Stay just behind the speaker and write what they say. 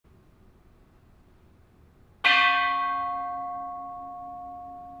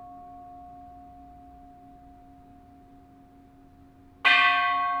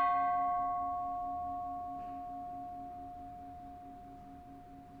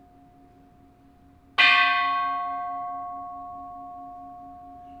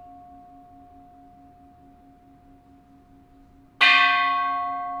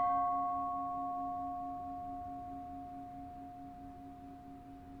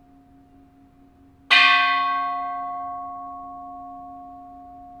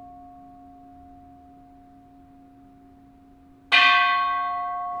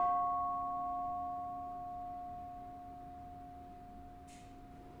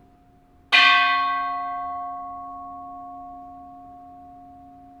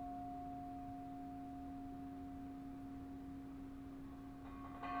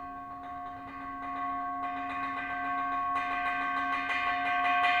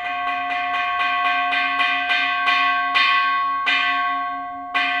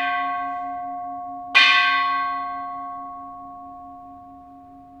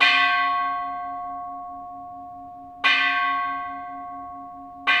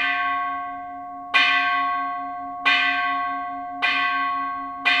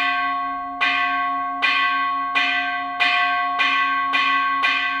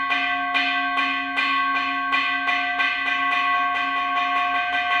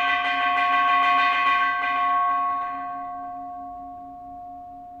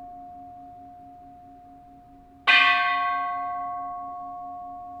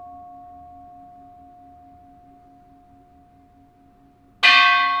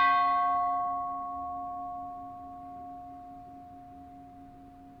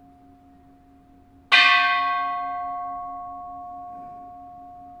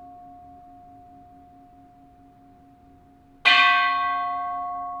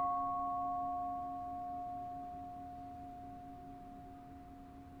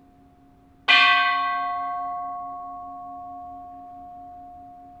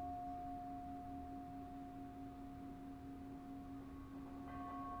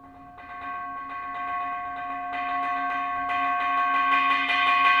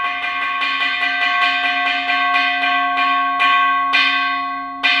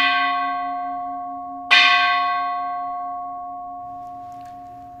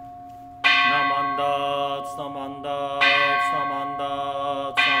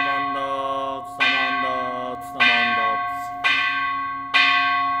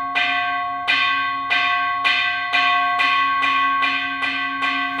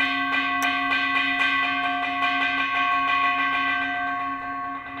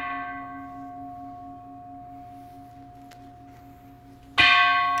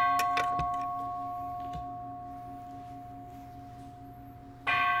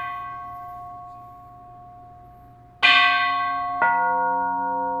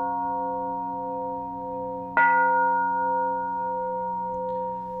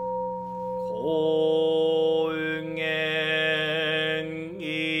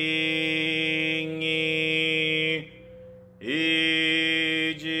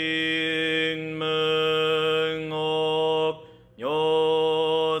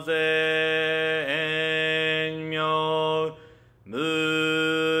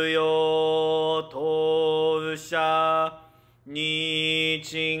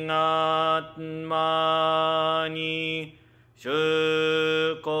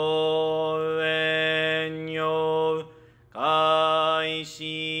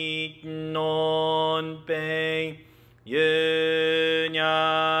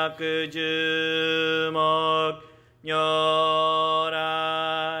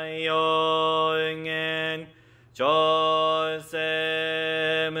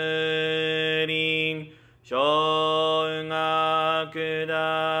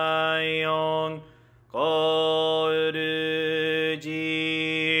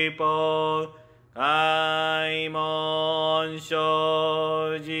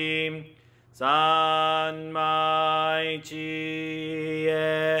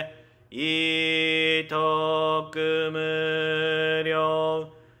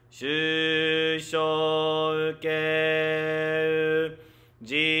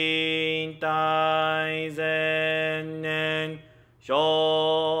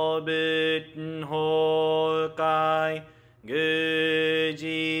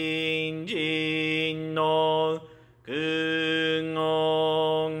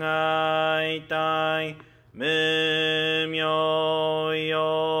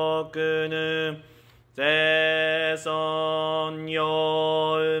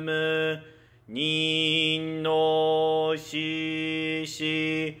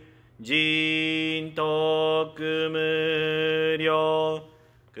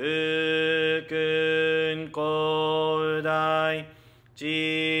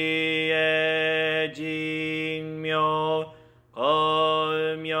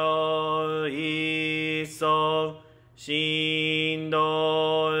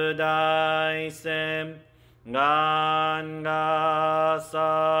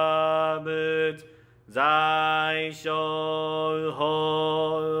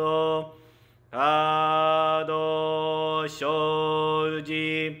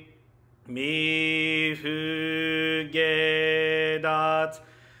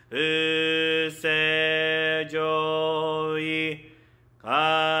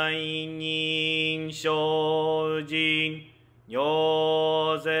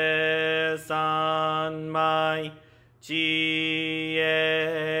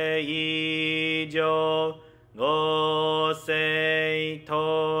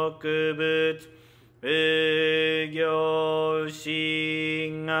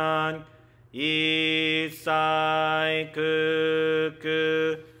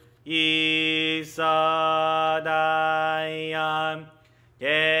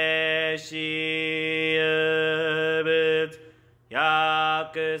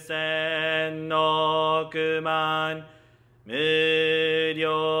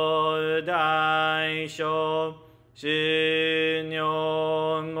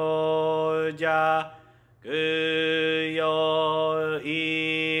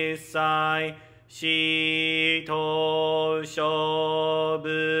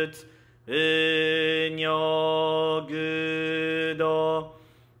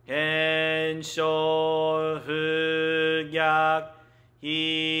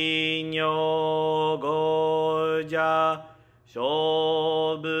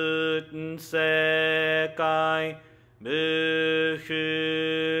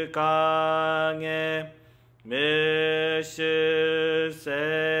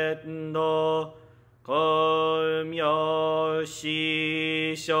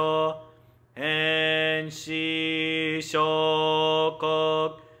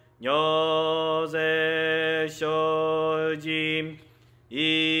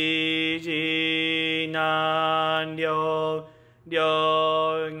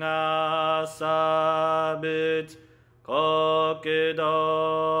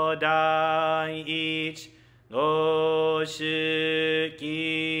老子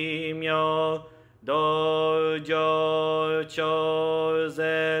奇妙道場超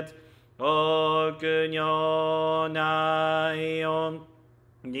絶奥如内音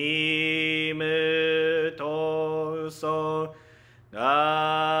義務闘争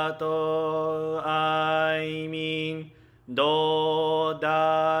ガト愛民道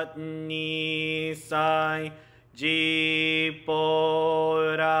達二歳実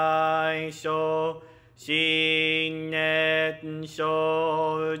法来生新年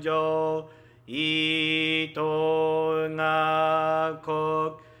少女伊藤が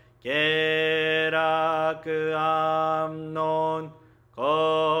国下落安穏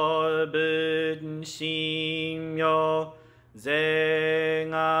公文神妙是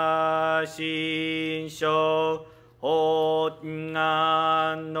が心象発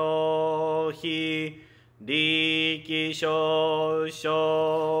願の日力少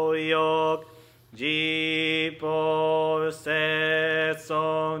々欲自法世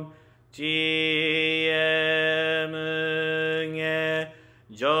尊知恵無下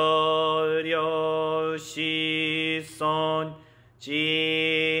上領子孫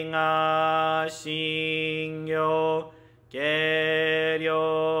知が信用軽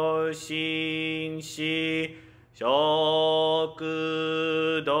量心死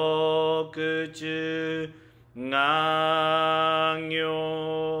食毒中願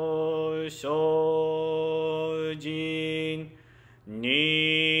行精進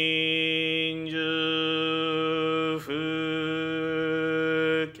忍術不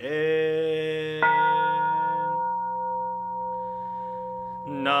敬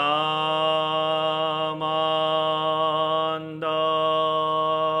ナマンダ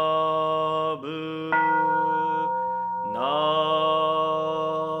ブナ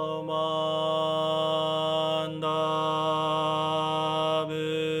マンダ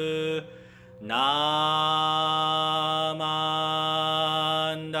ブナ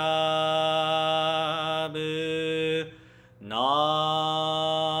マンダブナ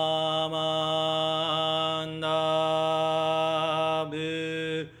マンダ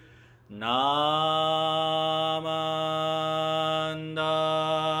ブナマンダ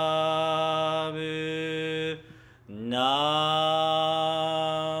ブナ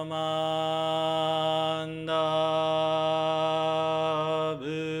マンダ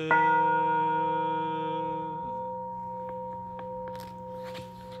ブ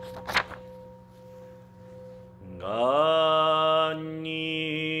がん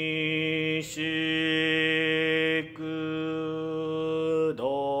にしく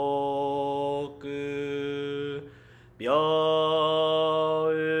どく平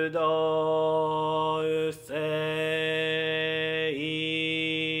等正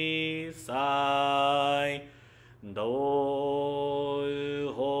祭道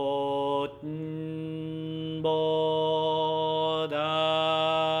法菩提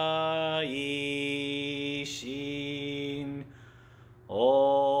心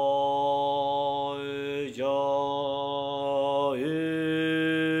往生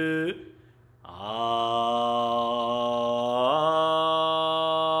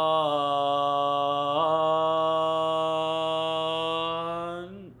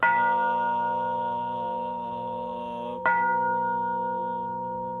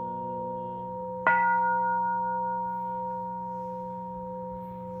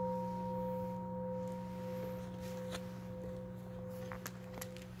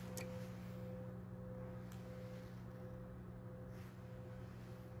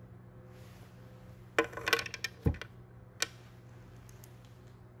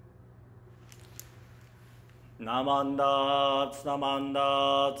ナマンダツナマン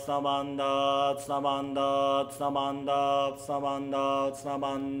ダツナマンダツナマンダツナマンダツナマンダツナ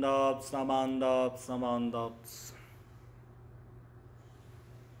マンダツナマンダツナマンダツ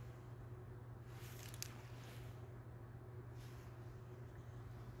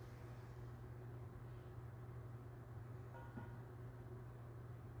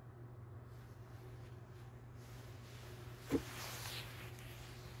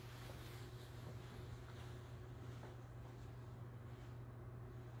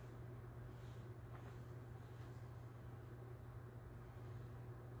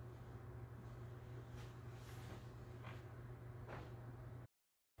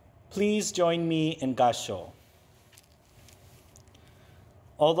Please join me in Gasho.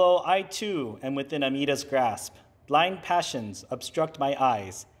 Although I too am within Amida's grasp, blind passions obstruct my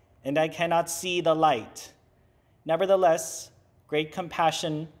eyes, and I cannot see the light. Nevertheless, great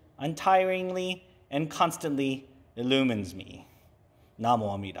compassion untiringly and constantly illumines me.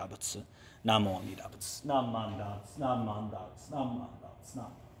 Namo Amida Buddha, Namo Amida Buddha, Nam Mandas, Nam Mandas, Nam Mandas,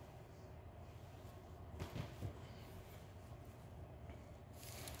 Nam.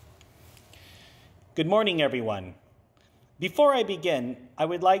 Good morning, everyone. Before I begin, I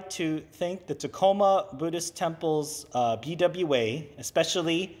would like to thank the Tacoma Buddhist Temple's BWA,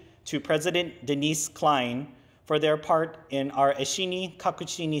 especially to President Denise Klein, for their part in our Eshini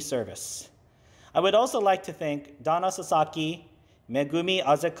Kakushini service. I would also like to thank Dana Sasaki, Megumi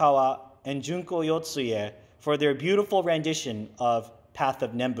Azekawa, and Junko Yotsuye for their beautiful rendition of Path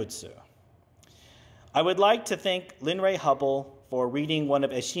of Nembutsu. I would like to thank Lynn Ray Hubble for reading one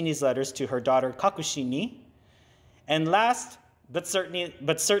of Eshini's letters to her daughter Kakushini. And last, but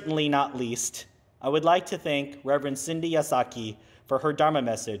certainly not least, I would like to thank Reverend Cindy Yasaki for her Dharma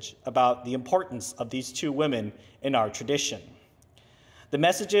message about the importance of these two women in our tradition. The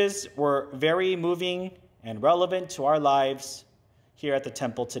messages were very moving and relevant to our lives here at the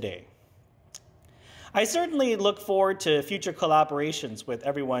temple today. I certainly look forward to future collaborations with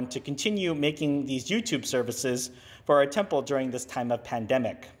everyone to continue making these YouTube services for our temple during this time of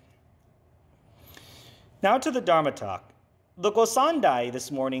pandemic. Now to the Dharma talk. The Gosandai this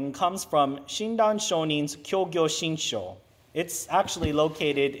morning comes from Shindan Shonin's Kyogyo Shinsho. It's actually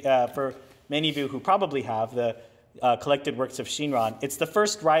located, for many of you who probably have, the collected works of Shinran. It's the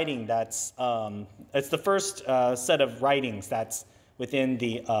first writing that's, it's the first set of writings that's within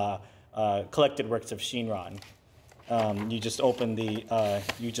the collected works of Shinran. You just open the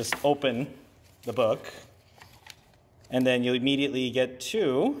book, and then you immediately get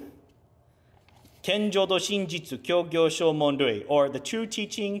to Kenjodo Shinjitsu Kyogyo Shomon-rui, or the true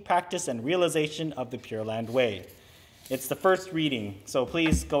teaching, practice, and realization of the Pure Land Way. It's the first reading, so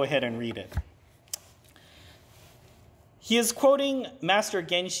please go ahead and read it. He is quoting Master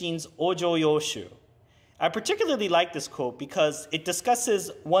Genshin's Ojo Yoshu. I particularly like this quote because it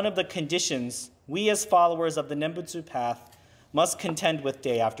discusses one of the conditions we as followers of the Nembutsu path must contend with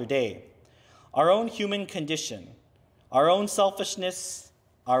day after day. Our own human condition, our own selfishness,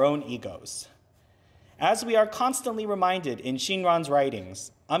 our own egos. As we are constantly reminded in Shinran's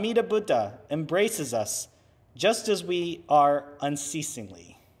writings, Amida Buddha embraces us just as we are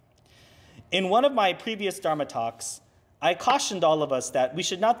unceasingly. In one of my previous Dharma talks, I cautioned all of us that we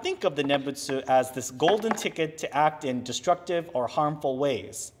should not think of the Nembutsu as this golden ticket to act in destructive or harmful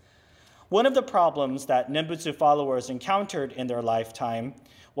ways. One of the problems that Nembutsu followers encountered in their lifetime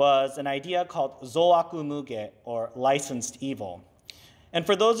was an idea called zoaku muge, or licensed evil. And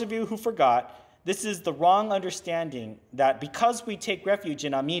for those of you who forgot, this is the wrong understanding that because we take refuge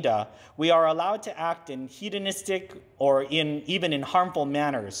in Amida, we are allowed to act in hedonistic or even in harmful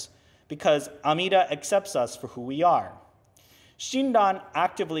manners, because Amida accepts us for who we are. Shinran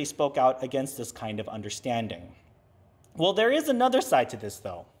actively spoke out against this kind of understanding. Well, there is another side to this,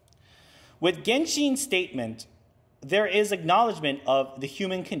 though. With Genshin's statement, there is acknowledgement of the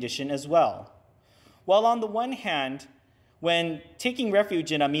human condition as well. While on the one hand, when taking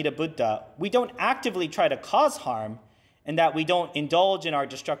refuge in Amida Buddha, we don't actively try to cause harm, and that we don't indulge in our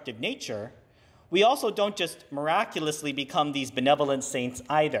destructive nature, we also don't just miraculously become these benevolent saints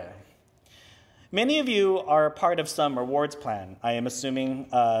either. Many of you are a part of some rewards plan, I am assuming.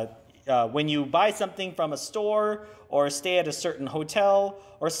 When you buy something from a store or stay at a certain hotel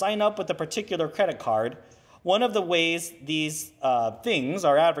or sign up with a particular credit card, one of the ways these things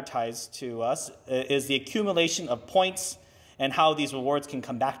are advertised to us is the accumulation of points and how these rewards can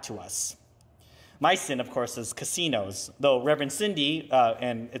come back to us. My sin, of course, is casinos, though Reverend Cindy,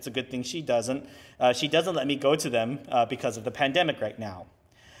 and it's a good thing she doesn't let me go to them because of the pandemic right now.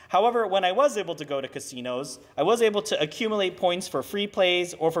 However, when I was able to go to casinos, I was able to accumulate points for free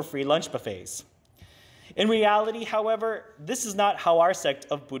plays or for free lunch buffets. In reality, however, this is not how our sect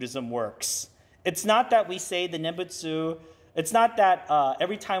of Buddhism works. It's not that we say the Nembutsu, it's not that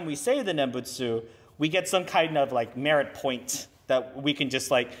every time we say the Nembutsu, we get some kind of like merit point that we can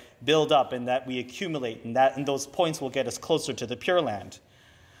just like build up and that we accumulate, and those points will get us closer to the Pure Land.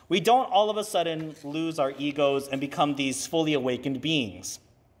 We don't all of a sudden lose our egos and become these fully awakened beings.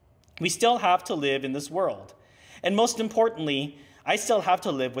 We still have to live in this world. And most importantly, I still have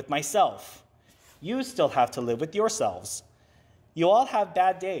to live with myself. You still have to live with yourselves. You all have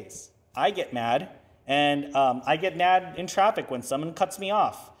bad days. I get mad, and I get mad in traffic when someone cuts me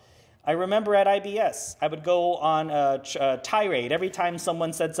off. I remember at IBS, I would go on a tirade every time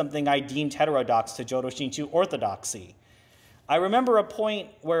someone said something I deemed heterodox to Jodo Shinshu orthodoxy. I remember a point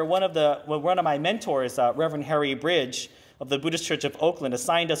where one of my mentors, Reverend Harry Bridge of the Buddhist Church of Oakland,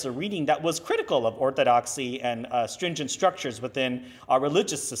 assigned us a reading that was critical of orthodoxy and stringent structures within our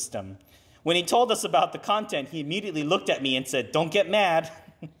religious system. When he told us about the content, he immediately looked at me and said, "Don't get mad."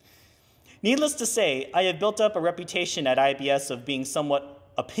 Needless to say, I have built up a reputation at IBS of being somewhat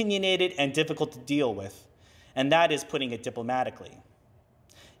opinionated and difficult to deal with, and that is putting it diplomatically.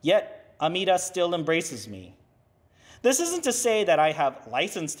 Yet, Amida still embraces me. This isn't to say that I have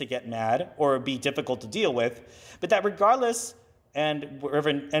license to get mad or be difficult to deal with, but that regardless and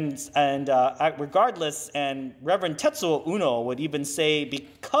Reverend Tetsuo Uno would even say,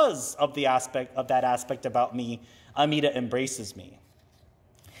 because of that aspect about me, Amida embraces me.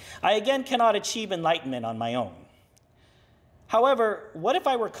 I again cannot achieve enlightenment on my own. However, what if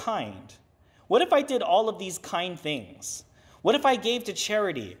I were kind? What if I did all of these kind things? What if I gave to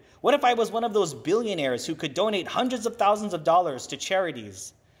charity? What if I was one of those billionaires who could donate hundreds of thousands of dollars to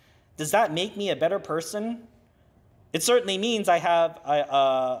charities? Does that make me a better person? It certainly means that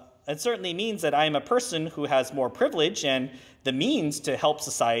I am a person who has more privilege and the means to help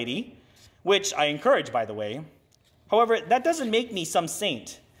society, which I encourage, by the way. However, that doesn't make me some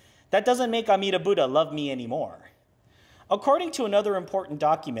saint. That doesn't make Amida Buddha love me anymore. According to another important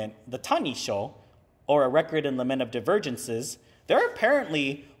document, the Tanisho, or a record and lament of divergences, there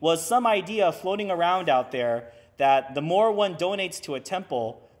apparently was some idea floating around out there that the more one donates to a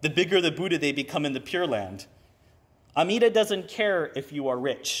temple, the bigger the Buddha they become in the Pure Land. Amida doesn't care if you are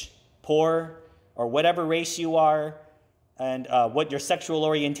rich, poor, or whatever race you are, and what your sexual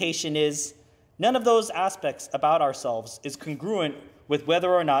orientation is. None of those aspects about ourselves is congruent with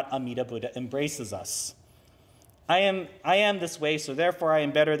whether or not Amida Buddha embraces us. I am this way, so therefore I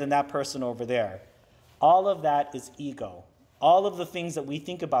am better than that person over there. All of that is ego. All of the things that we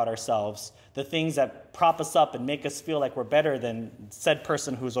think about ourselves, the things that prop us up and make us feel like we're better than said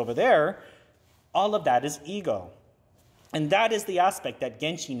person who's over there, all of that is ego. And that is the aspect that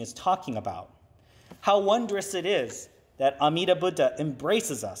Genshin is talking about. How wondrous it is that Amida Buddha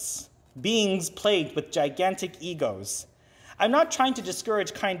embraces us, beings plagued with gigantic egos. I'm not trying to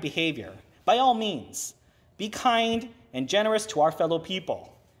discourage kind behavior. By all means, be kind and generous to our fellow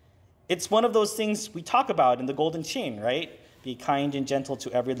people. It's one of those things we talk about in the Golden Chain, right? Be kind and gentle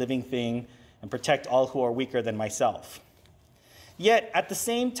to every living thing and protect all who are weaker than myself. Yet, at the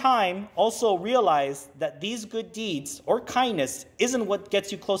same time, also realize that these good deeds or kindness isn't what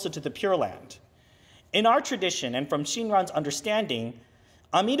gets you closer to the Pure Land. In our tradition, and from Shinran's understanding,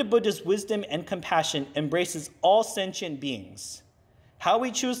 Amida Buddha's wisdom and compassion embraces all sentient beings. How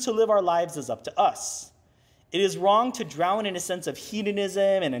we choose to live our lives is up to us. It is wrong to drown in a sense of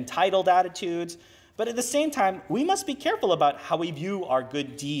hedonism and entitled attitudes, but at the same time, we must be careful about how we view our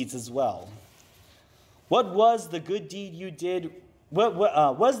good deeds as well. What was the good deed you did?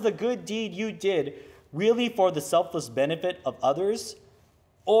 Was the good deed you did really for the selfless benefit of others?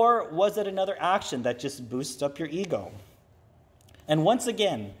 Or was it another action that just boosts up your ego? And once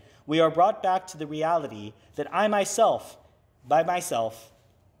again, we are brought back to the reality that I myself, by myself,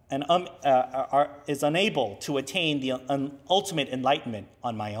 is unable to attain the ultimate enlightenment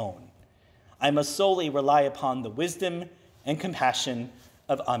on my own. I must solely rely upon the wisdom and compassion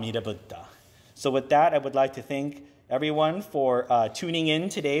of Amida Buddha. So with that, I would like to thank everyone for tuning in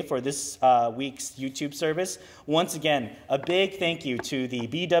today for this week's YouTube service. Once again, a big thank you to the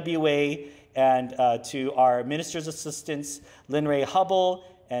BWA and to our minister's assistants, Lynn Ray Hubble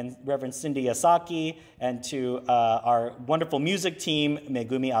and Reverend Cindy Yasaki, and to our wonderful music team,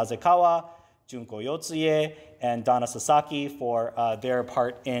 Megumi Azekawa, Junko Yotsuye, and Donna Sasaki for their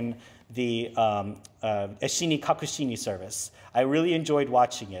part in the Eshini Kakushini service. I really enjoyed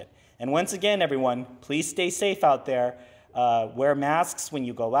watching it. And once again, everyone, please stay safe out there. Wear masks when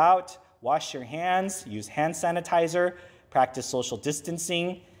you go out, wash your hands, use hand sanitizer, practice social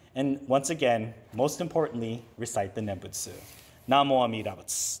distancing, and once again, most importantly, recite the Nembutsu. Namo Amida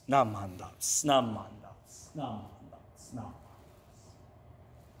Butsu, Nam Handats, Nam Handats, Nam Handats, Nam.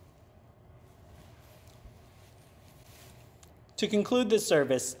 To conclude this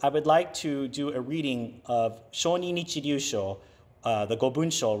service, I would like to do a reading of Shonin Nichiryusho, the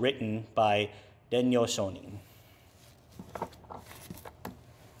Gobunsho written by Rennyo Shonin.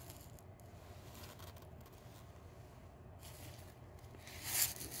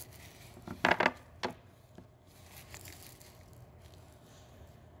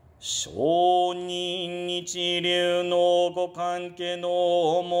 Shonin Nichiryu no gokanke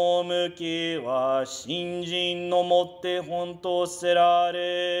no omomuki wa shinjin no motte honto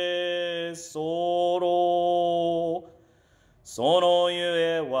serare soro. そのゆ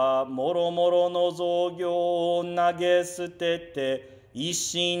えはもろもろの造業を投げ捨てて一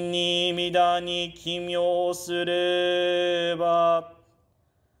心に皆に奇妙すれば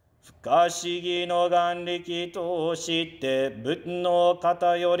不可思議の眼力として仏の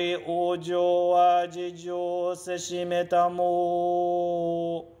方より往生は事情せしめた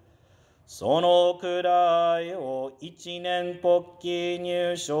もそのくらいを一年発起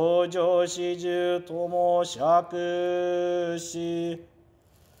入症状始終とも釈し、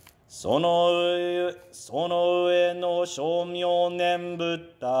その上の称名念仏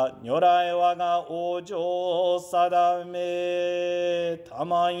った如来我が往生定めた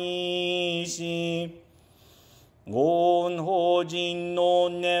まいし、ご恩法人の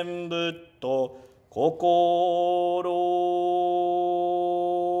念仏と心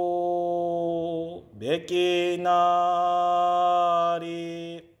べきな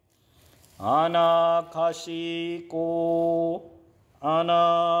り、あなかしこ、あ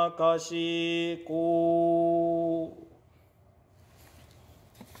なかしこ。